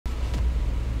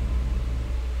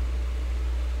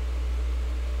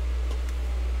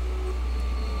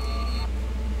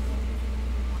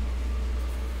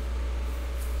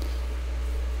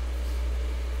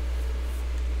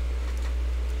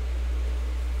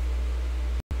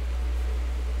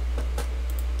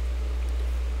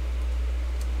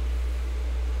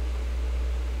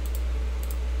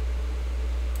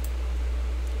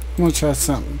gonna try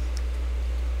something.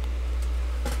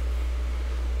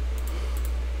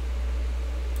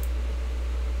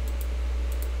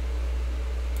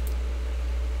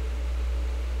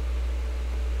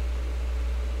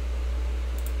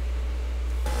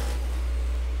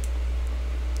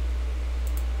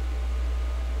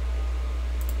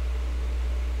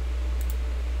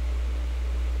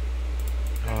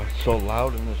 Oh, it's so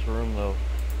loud in this room, though.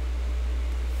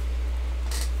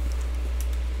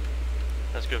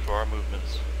 That's good for our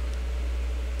movements.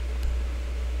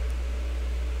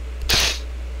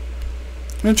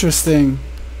 Interesting.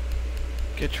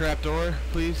 Get trapdoor,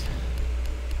 please.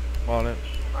 On it.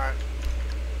 Alright.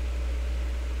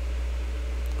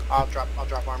 I'll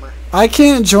drop armor. I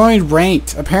can't join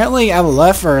ranked. Apparently I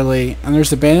left early and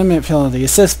there's abandonment penalty. It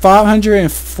says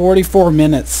 544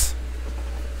 minutes.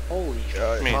 Holy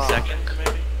I mean, fuck. seconds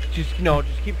maybe?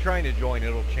 Just keep trying to join.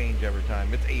 It'll change every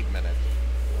time. It's 8 minutes.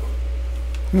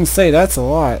 I'm gonna say that's a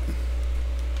lot.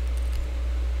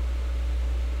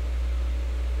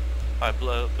 I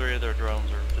blew 3 of their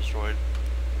drones are destroyed.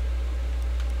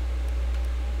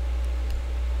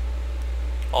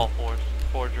 All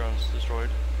 4 drones destroyed.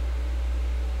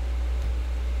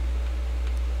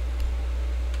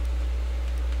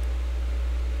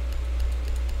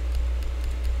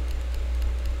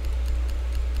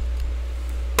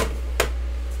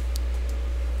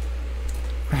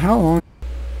 How long?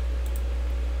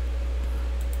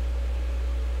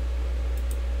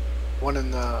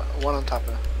 One on top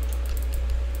of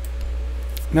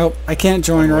Nope, I can't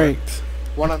join ranked.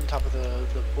 one on top of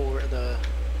the port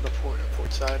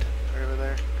side right over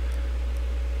there.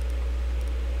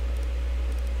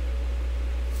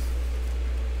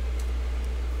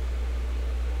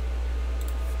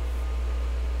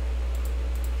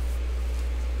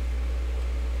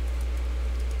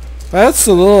 That's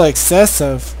a little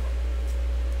excessive.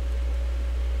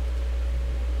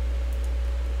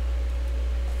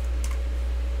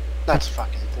 That's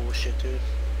fucking bullshit, dude.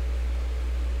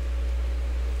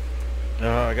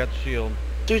 I got the shield.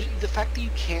 Dude, the fact that you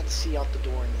can't see out the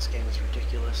door in this game is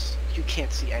ridiculous. You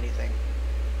can't see anything.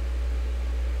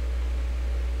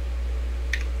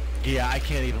 Yeah, I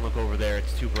can't even look over there.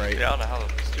 It's too bright. Yeah, I don't know how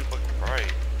it's too fucking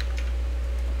bright.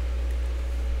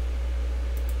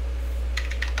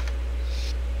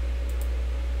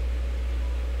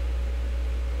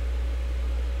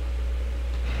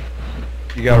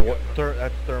 You got what?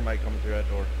 That's thermite coming through that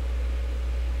door.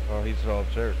 Oh, he's all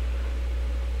upstairs.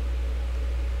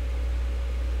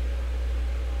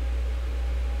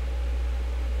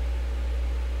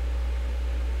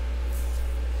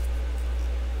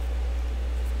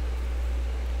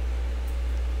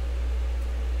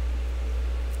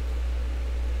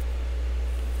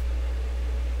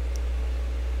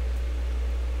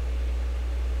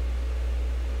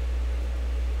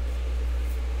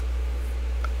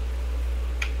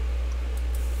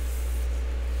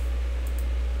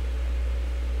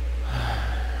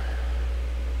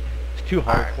 Too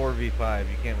hardcore V5.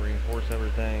 You can't reinforce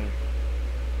everything.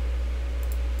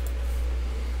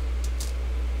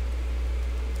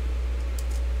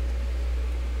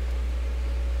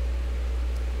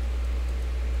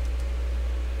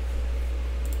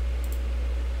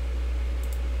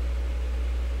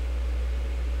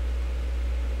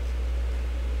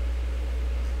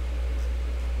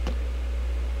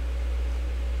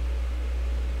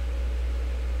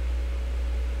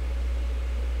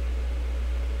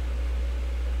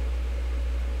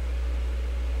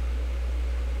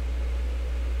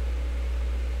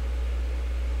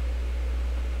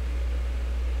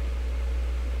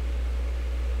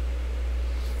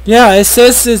 Yeah, it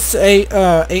says it's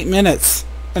 8 minutes,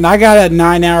 and I got a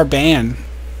 9-hour ban.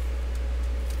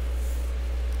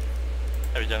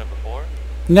 Have you done it before?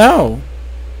 No,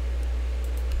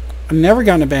 I've never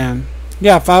gotten a ban.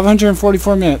 Yeah,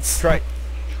 544 minutes. Try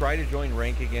to join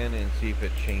rank again and see if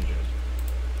it changes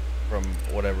from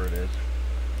whatever it is.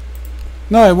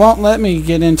 No, it won't let me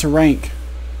get into rank.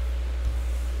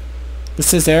 It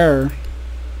says error,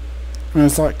 and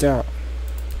it's locked out.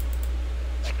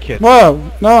 Kid.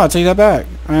 Whoa! No, I'll take that back.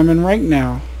 I'm in rank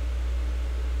now.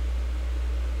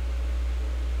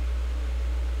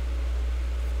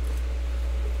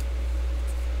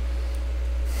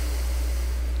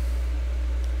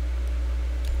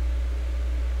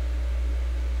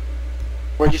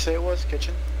 Where'd you say it was?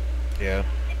 Kitchen? Yeah.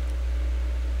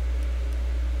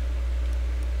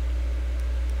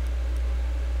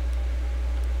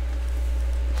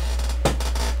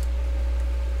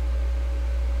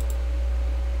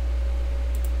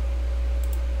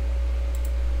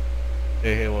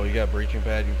 Hey, Halo, you got a breaching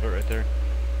pad you put right there?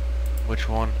 Which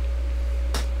one?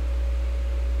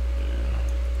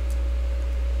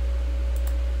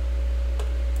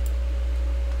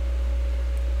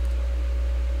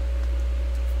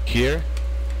 Here?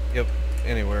 Yep,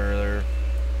 anywhere there.